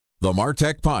The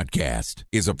MarTech Podcast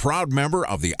is a proud member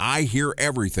of the I Hear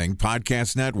Everything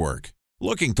Podcast Network.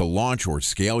 Looking to launch or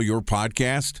scale your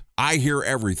podcast? I Hear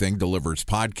Everything delivers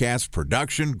podcast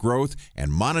production, growth,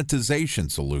 and monetization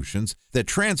solutions that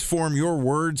transform your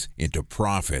words into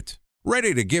profit.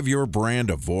 Ready to give your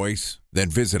brand a voice? Then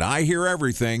visit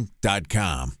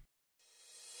iheareverything.com.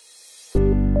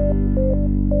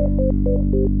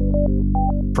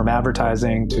 From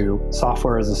advertising to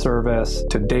software as a service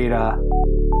to data.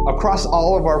 Across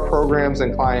all of our programs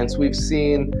and clients, we've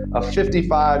seen a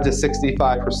 55 to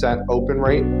 65% open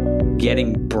rate.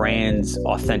 Getting brands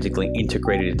authentically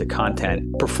integrated into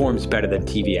content performs better than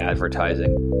TV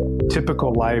advertising.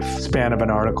 Typical lifespan of an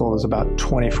article is about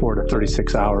 24 to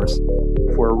 36 hours.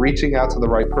 If we're reaching out to the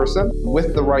right person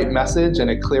with the right message and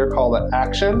a clear call to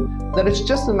action, then it's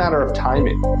just a matter of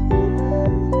timing.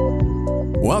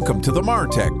 Welcome to the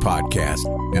MarTech Podcast,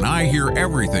 an I Hear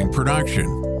Everything production.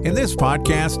 In this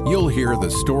podcast, you'll hear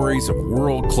the stories of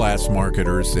world-class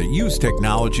marketers that use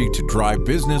technology to drive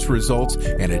business results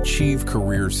and achieve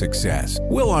career success.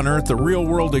 We'll unearth the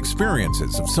real-world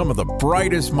experiences of some of the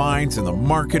brightest minds in the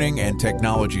marketing and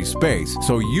technology space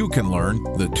so you can learn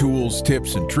the tools,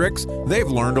 tips, and tricks they've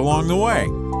learned along the way.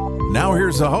 Now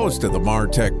here's the host of the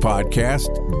MarTech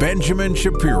Podcast, Benjamin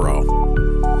Shapiro.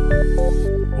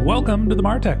 Welcome to the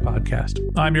MarTech Podcast.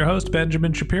 I'm your host,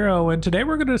 Benjamin Shapiro, and today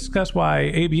we're going to discuss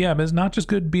why ABM is not just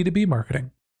good B2B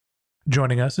marketing.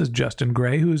 Joining us is Justin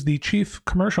Gray, who is the Chief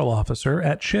Commercial Officer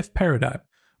at Shift Paradigm,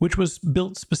 which was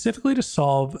built specifically to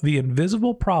solve the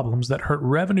invisible problems that hurt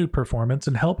revenue performance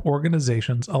and help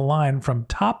organizations align from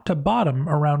top to bottom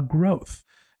around growth.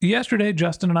 Yesterday,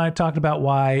 Justin and I talked about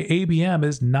why ABM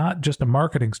is not just a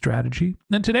marketing strategy.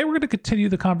 And today we're going to continue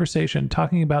the conversation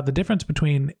talking about the difference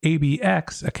between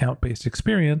ABX, account-based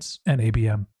experience, and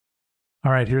ABM.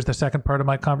 All right, here's the second part of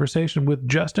my conversation with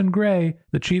Justin Gray,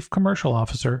 the Chief Commercial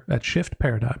Officer at Shift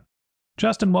Paradigm.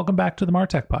 Justin, welcome back to the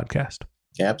MarTech Podcast.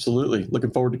 Absolutely.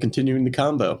 Looking forward to continuing the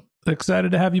combo.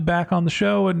 Excited to have you back on the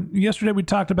show. And yesterday we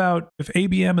talked about if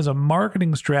ABM is a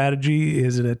marketing strategy,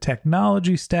 is it a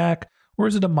technology stack? Or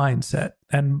is it a mindset?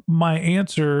 And my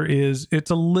answer is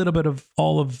it's a little bit of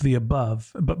all of the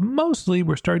above, but mostly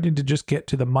we're starting to just get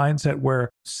to the mindset where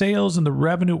sales and the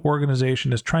revenue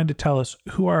organization is trying to tell us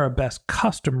who are our best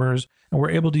customers, and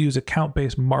we're able to use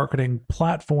account-based marketing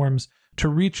platforms to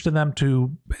reach to them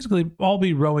to basically all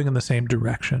be rowing in the same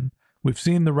direction. We've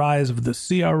seen the rise of the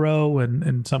CRO and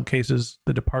in some cases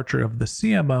the departure of the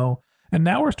CMO. And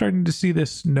now we're starting to see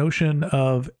this notion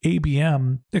of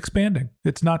ABM expanding.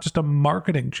 It's not just a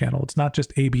marketing channel. It's not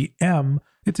just ABM.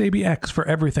 It's ABX for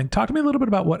everything. Talk to me a little bit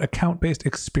about what account-based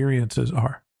experiences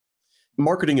are.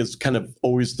 Marketing is kind of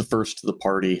always the first to the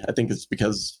party. I think it's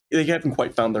because they haven't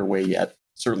quite found their way yet,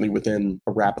 certainly within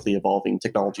a rapidly evolving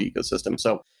technology ecosystem.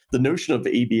 So the notion of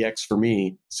ABX for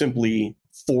me simply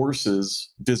forces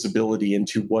visibility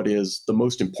into what is the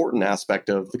most important aspect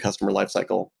of the customer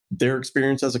lifecycle, their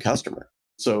experience as a customer.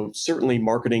 So certainly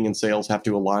marketing and sales have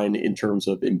to align in terms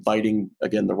of inviting,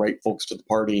 again, the right folks to the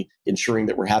party, ensuring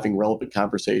that we're having relevant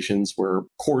conversations, we're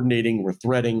coordinating, we're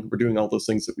threading, we're doing all those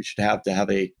things that we should have to have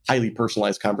a highly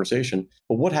personalized conversation.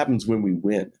 But what happens when we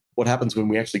win? What happens when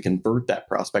we actually convert that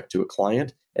prospect to a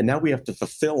client? And now we have to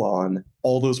fulfill on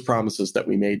all those promises that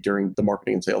we made during the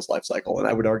marketing and sales lifecycle. And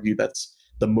I would argue that's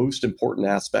the most important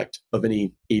aspect of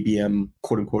any ABM,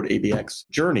 quote unquote, ABX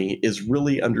journey is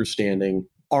really understanding,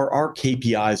 are our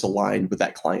KPIs aligned with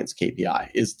that client's KPI?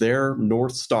 Is their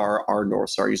North Star our North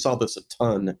Star? You saw this a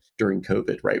ton during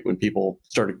COVID, right? When people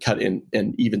started cutting,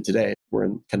 and even today, we're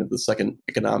in kind of the second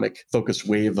economic focused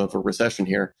wave of a recession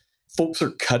here. Folks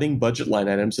are cutting budget line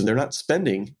items and they're not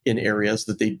spending in areas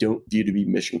that they don't view to be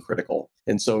mission critical.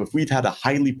 And so if we've had a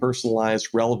highly personalized,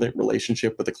 relevant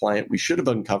relationship with a client, we should have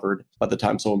uncovered by the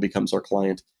time someone becomes our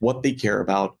client, what they care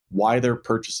about, why they're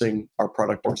purchasing our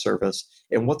product or service,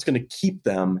 and what's going to keep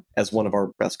them as one of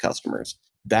our best customers.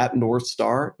 That North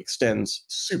Star extends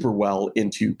super well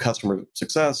into customer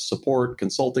success, support,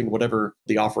 consulting, whatever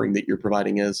the offering that you're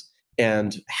providing is.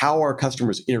 And how our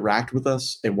customers interact with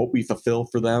us and what we fulfill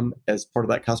for them as part of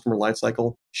that customer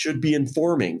lifecycle should be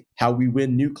informing how we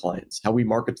win new clients, how we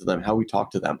market to them, how we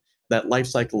talk to them. That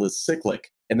lifecycle is cyclic.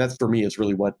 And that, for me, is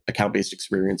really what account-based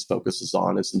experience focuses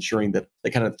on, is ensuring that the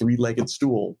kind of three-legged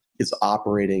stool is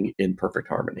operating in perfect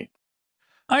harmony.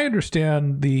 I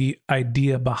understand the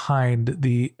idea behind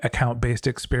the account-based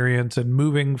experience and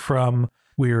moving from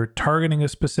we're targeting a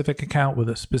specific account with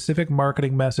a specific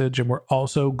marketing message, and we're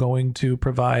also going to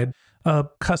provide a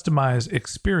customized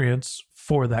experience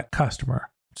for that customer.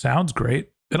 Sounds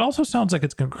great. It also sounds like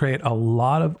it's going to create a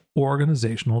lot of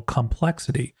organizational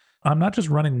complexity. I'm not just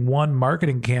running one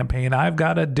marketing campaign. I've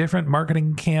got a different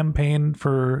marketing campaign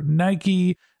for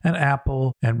Nike and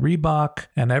Apple and Reebok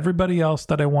and everybody else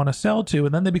that I want to sell to.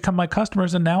 And then they become my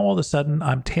customers. And now all of a sudden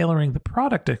I'm tailoring the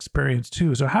product experience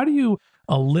too. So how do you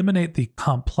eliminate the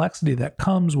complexity that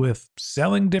comes with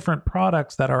selling different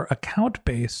products that are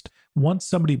account-based once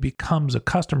somebody becomes a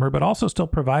customer, but also still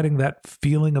providing that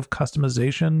feeling of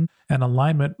customization and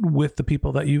alignment with the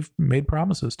people that you've made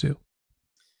promises to?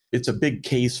 It's a big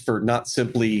case for not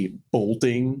simply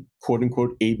bolting quote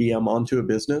unquote ABM onto a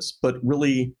business, but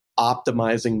really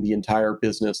optimizing the entire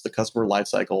business, the customer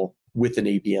lifecycle with an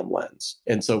ABM lens.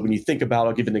 And so when you think about,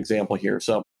 I'll give an example here.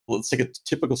 So let's take a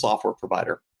typical software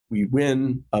provider. We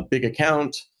win a big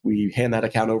account. We hand that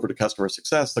account over to customer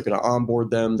success. They're going to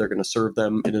onboard them. They're going to serve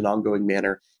them in an ongoing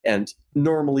manner. And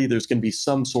normally there's going to be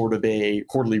some sort of a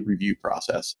quarterly review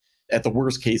process. At the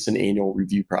worst case, an annual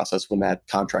review process when that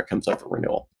contract comes up for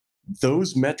renewal.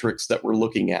 Those metrics that we're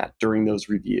looking at during those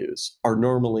reviews are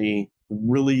normally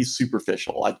really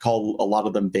superficial. I'd call a lot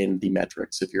of them vanity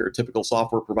metrics. If you're a typical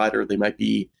software provider, they might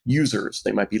be users,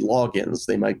 they might be logins,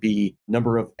 they might be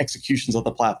number of executions on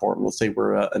the platform. Let's say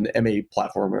we're an MA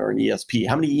platform or an ESP.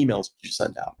 How many emails did you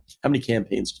send out? How many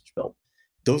campaigns did you build?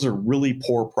 Those are really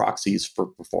poor proxies for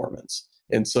performance.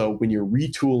 And so when you're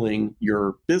retooling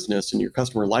your business and your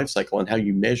customer lifecycle and how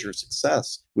you measure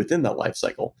success within that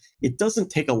lifecycle, it doesn't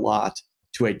take a lot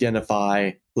to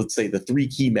identify, let's say, the 3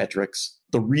 key metrics,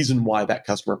 the reason why that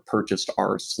customer purchased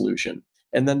our solution.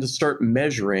 And then to start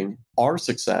measuring our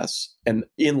success and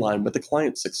in line with the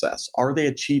client's success. Are they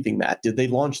achieving that? Did they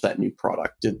launch that new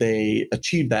product? Did they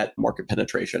achieve that market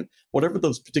penetration? Whatever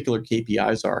those particular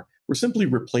KPIs are, we're simply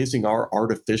replacing our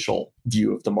artificial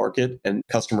view of the market and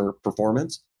customer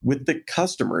performance with the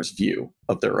customer's view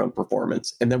of their own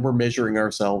performance. And then we're measuring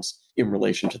ourselves in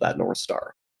relation to that North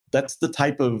Star. That's the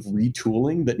type of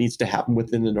retooling that needs to happen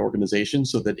within an organization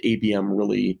so that ABM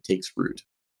really takes root.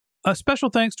 A special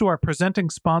thanks to our presenting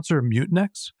sponsor,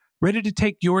 Mutinex. Ready to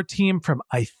take your team from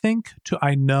I think to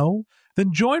I know?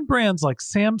 Then join brands like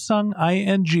Samsung,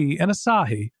 ING, and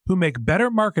Asahi who make better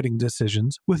marketing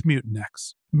decisions with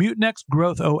Mutinex. Mutinex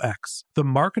Growth OX, the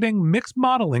marketing mix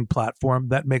modeling platform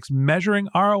that makes measuring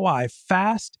ROI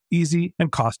fast, easy,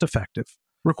 and cost-effective.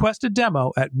 Request a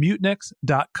demo at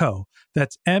mutinex.co.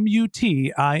 That's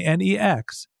MUTINEX.co.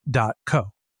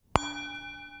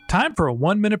 Time for a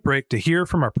 1-minute break to hear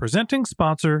from our presenting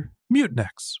sponsor,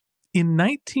 Mutinex. In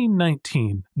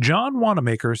 1919, John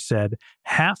Wanamaker said,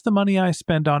 "Half the money I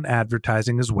spend on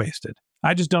advertising is wasted.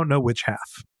 I just don't know which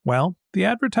half." Well, the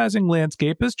advertising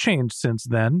landscape has changed since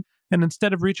then, and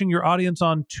instead of reaching your audience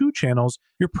on 2 channels,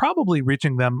 you're probably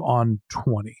reaching them on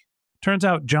 20. Turns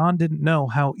out John didn't know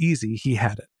how easy he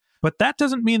had it. But that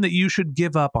doesn't mean that you should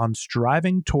give up on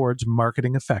striving towards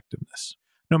marketing effectiveness.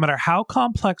 No matter how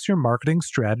complex your marketing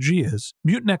strategy is,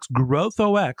 Mutinex Growth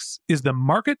OX is the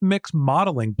market mix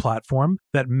modeling platform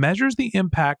that measures the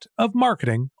impact of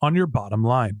marketing on your bottom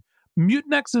line.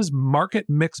 Mutinex's market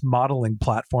mix modeling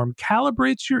platform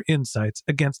calibrates your insights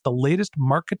against the latest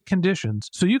market conditions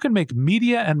so you can make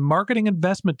media and marketing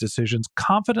investment decisions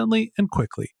confidently and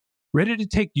quickly. Ready to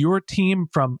take your team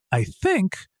from I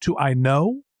think to I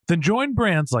know? Then join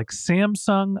brands like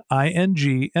Samsung,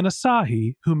 ING, and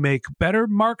Asahi who make better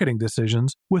marketing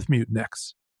decisions with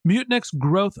Mutinex. Mutinex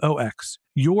Growth OX.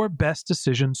 Your best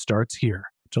decision starts here.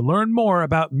 To learn more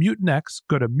about Mutinex,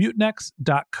 go to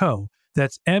mutinex.co.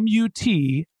 That's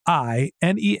MUTINEX.co.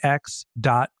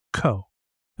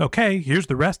 Okay, here's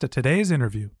the rest of today's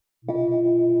interview.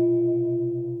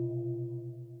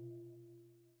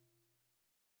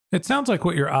 It sounds like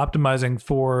what you're optimizing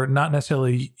for, not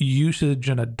necessarily usage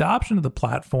and adoption of the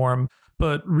platform,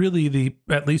 but really the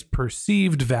at least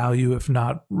perceived value, if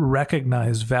not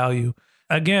recognized value.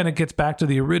 Again, it gets back to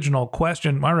the original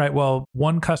question. All right, well,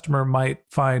 one customer might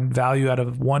find value out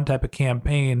of one type of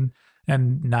campaign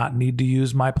and not need to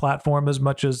use my platform as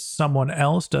much as someone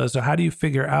else does. So how do you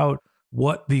figure out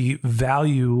what the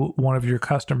value one of your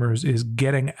customers is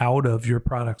getting out of your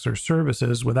products or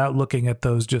services without looking at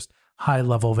those just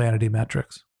high-level vanity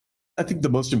metrics? I think the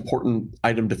most important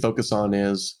item to focus on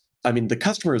is, the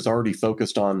customer is already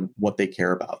focused on what they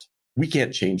care about. We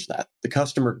can't change that. The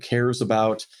customer cares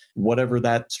about whatever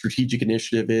that strategic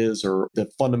initiative is or the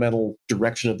fundamental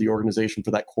direction of the organization for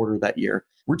that quarter, that year.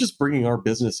 We're just bringing our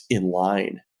business in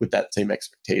line with that same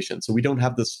expectation. So we don't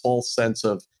have this false sense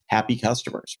of happy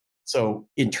customers. So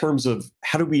in terms of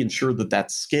how do we ensure that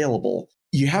that's scalable,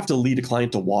 you have to lead a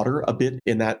client to water a bit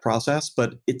in that process,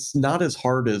 but it's not as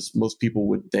hard as most people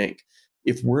would think.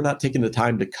 If we're not taking the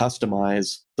time to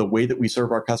customize the way that we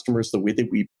serve our customers, the way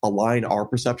that we align our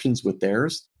perceptions with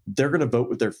theirs, they're going to vote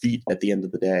with their feet at the end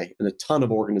of the day. And a ton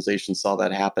of organizations saw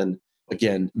that happen,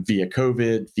 again, via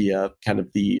COVID, via kind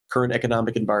of the current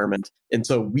economic environment. And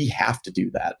so we have to do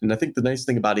that. And I think the nice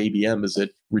thing about ABM is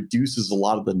it reduces a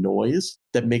lot of the noise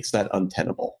that makes that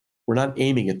untenable. We're not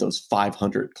aiming at those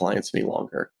 500 clients any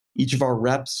longer. Each of our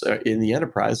reps in the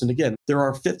enterprise, and again, there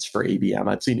are fits for ABM.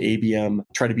 I've seen ABM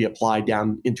try to be applied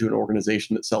down into an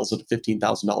organization that sells at a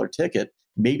 $15,000 ticket.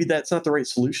 Maybe that's not the right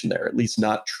solution there, at least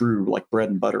not true like bread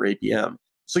and butter ABM.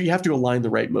 So you have to align the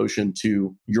right motion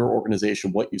to your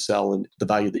organization, what you sell, and the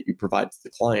value that you provide to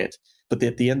the client. But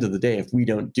at the end of the day, if we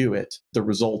don't do it, the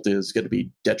result is going to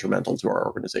be detrimental to our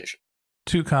organization.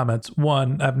 2 comments.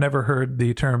 One, I've never heard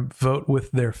the term vote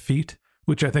with their feet,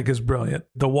 which I think is brilliant,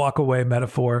 the walk away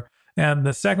metaphor. And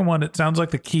the second one, it sounds like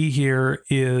the key here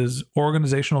is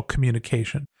organizational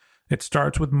communication. It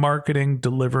starts with marketing,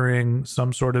 delivering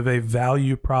some sort of a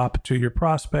value prop to your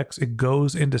prospects. It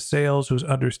goes into sales, who's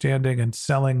understanding and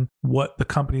selling what the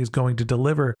company is going to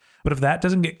deliver. But if that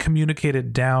doesn't get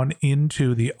communicated down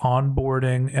into the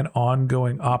onboarding and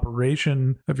ongoing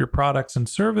operation of your products and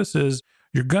services,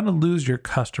 you're going to lose your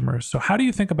customers. So how do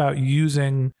you think about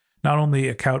using not only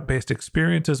account-based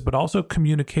experiences, but also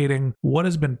communicating what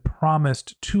has been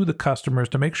promised to the customers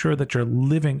to make sure that you're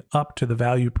living up to the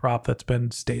value prop that's been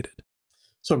stated?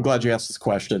 So I'm glad you asked this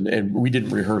question, and we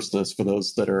didn't rehearse this for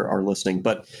those that are listening,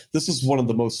 but this is one of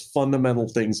the most fundamental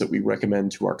things that we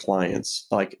recommend to our clients,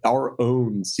 like our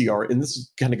own CR. And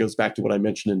this kind of goes back to what I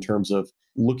mentioned in terms of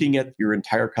looking at your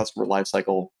entire customer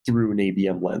lifecycle through an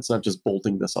ABM lens, not just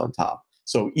bolting this on top.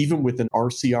 So even within our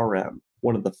CRM,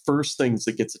 one of the first things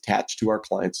that gets attached to our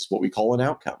clients is what we call an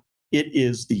outcome. It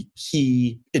is the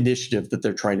key initiative that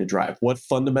they're trying to drive. What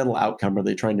fundamental outcome are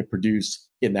they trying to produce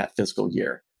in that fiscal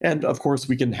year? And of course,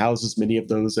 we can house as many of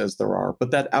those as there are,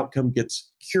 but that outcome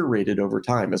gets curated over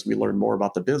time as we learn more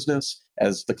about the business,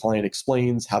 as the client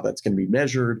explains how that's going to be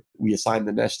measured. We assign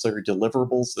the necessary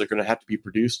deliverables that are going to have to be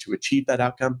produced to achieve that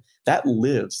outcome. That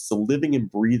lives. It's a living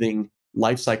and breathing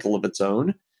life cycle of its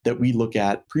own that we look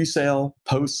at pre-sale,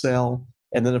 post-sale.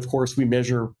 And then, of course, we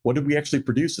measure what did we actually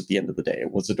produce at the end of the day?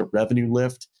 Was it a revenue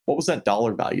lift? What was that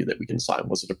dollar value that we can assign?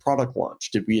 Was it a product launch?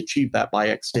 Did we achieve that by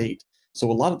X date? So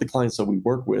a lot of the clients that we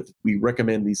work with, we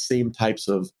recommend these same types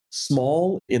of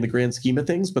small in the grand scheme of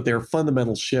things, but they're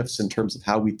fundamental shifts in terms of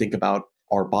how we think about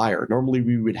our buyer. Normally,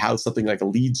 we would house something like a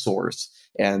lead source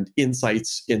and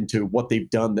insights into what they've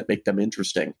done that make them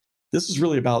interesting. This is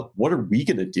really about what are we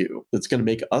going to do that's going to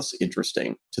make us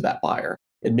interesting to that buyer,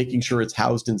 and making sure it's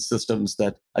housed in systems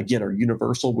that, again, are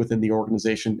universal within the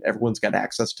organization. Everyone's got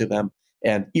access to them.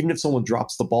 And even if someone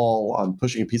drops the ball on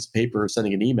pushing a piece of paper or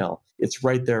sending an email, it's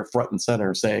right there front and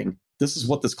center saying, this is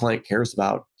what this client cares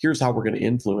about. Here's how we're going to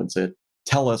influence it.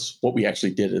 Tell us what we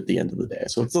actually did at the end of the day.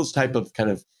 So it's those type of kind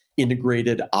of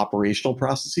integrated operational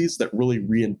processes that really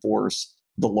reinforce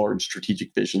the large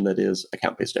strategic vision that is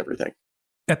account-based everything.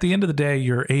 At the end of the day,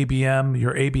 your ABM,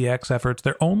 your ABX efforts,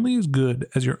 they're only as good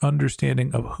as your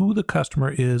understanding of who the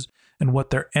customer is and what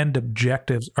their end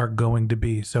objectives are going to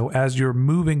be. So as you're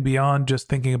moving beyond just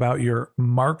thinking about your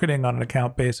marketing on an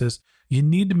account basis, you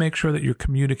need to make sure that you're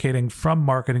communicating from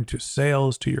marketing to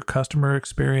sales, to your customer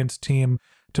experience team,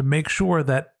 to make sure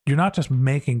that you're not just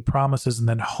making promises and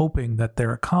then hoping that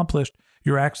they're accomplished.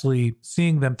 You're actually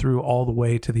seeing them through all the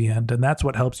way to the end. And that's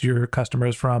what helps your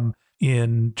customers from,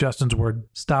 in Justin's word,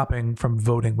 stopping from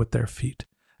voting with their feet.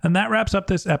 And that wraps up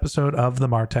this episode of the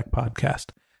Martech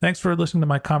Podcast. Thanks for listening to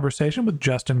my conversation with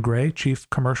Justin Gray, Chief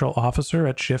Commercial Officer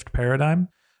at Shift Paradigm.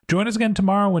 Join us again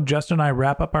tomorrow when Justin and I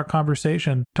wrap up our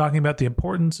conversation talking about the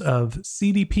importance of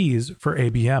CDPs for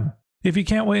ABM. If you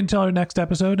can't wait until our next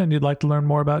episode and you'd like to learn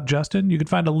more about Justin, you can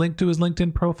find a link to his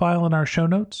LinkedIn profile in our show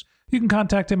notes. You can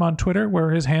contact him on Twitter,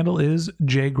 where his handle is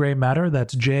jgraymatter,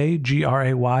 that's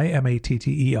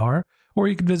JGRAYMATTER, or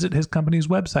you can visit his company's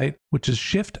website, which is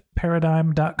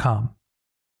shiftparadigm.com.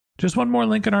 Just one more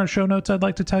link in our show notes I'd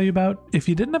like to tell you about. If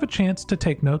you didn't have a chance to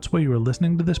take notes while you were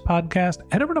listening to this podcast,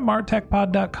 head over to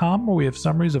martechpod.com, where we have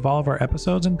summaries of all of our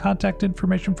episodes and contact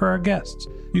information for our guests.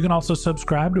 You can also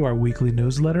subscribe to our weekly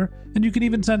newsletter, and you can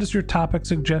even send us your topic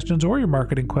suggestions or your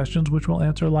marketing questions, which we'll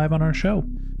answer live on our show.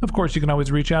 Of course, you can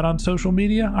always reach out on social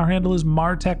media. Our handle is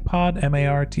martechpod,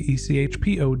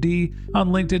 MARTECHPOD, on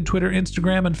LinkedIn, Twitter,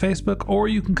 Instagram, and Facebook, or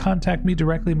you can contact me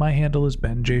directly. My handle is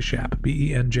Ben J. Shap,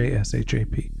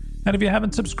 BENJSHAP. And if you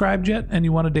haven't subscribed yet and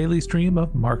you want a daily stream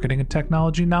of marketing and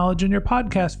technology knowledge in your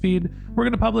podcast feed, we're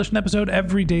going to publish an episode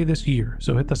every day this year.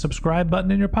 So hit the subscribe button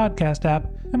in your podcast app,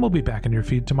 and we'll be back in your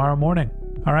feed tomorrow morning.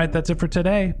 All right, that's it for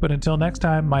today. But until next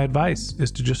time, my advice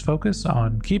is to just focus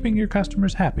on keeping your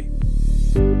customers happy.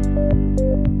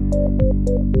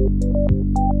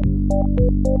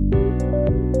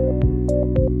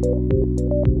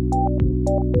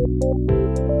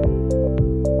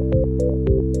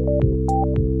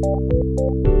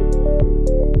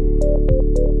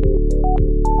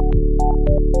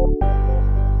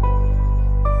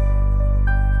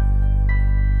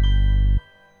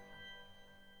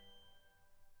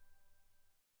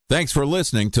 Thanks for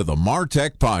listening to the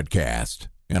MarTech Podcast,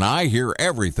 an I Hear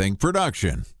Everything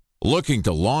production. Looking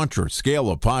to launch or scale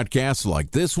a podcast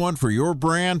like this one for your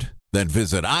brand? Then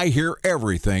visit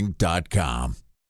iheareverything.com.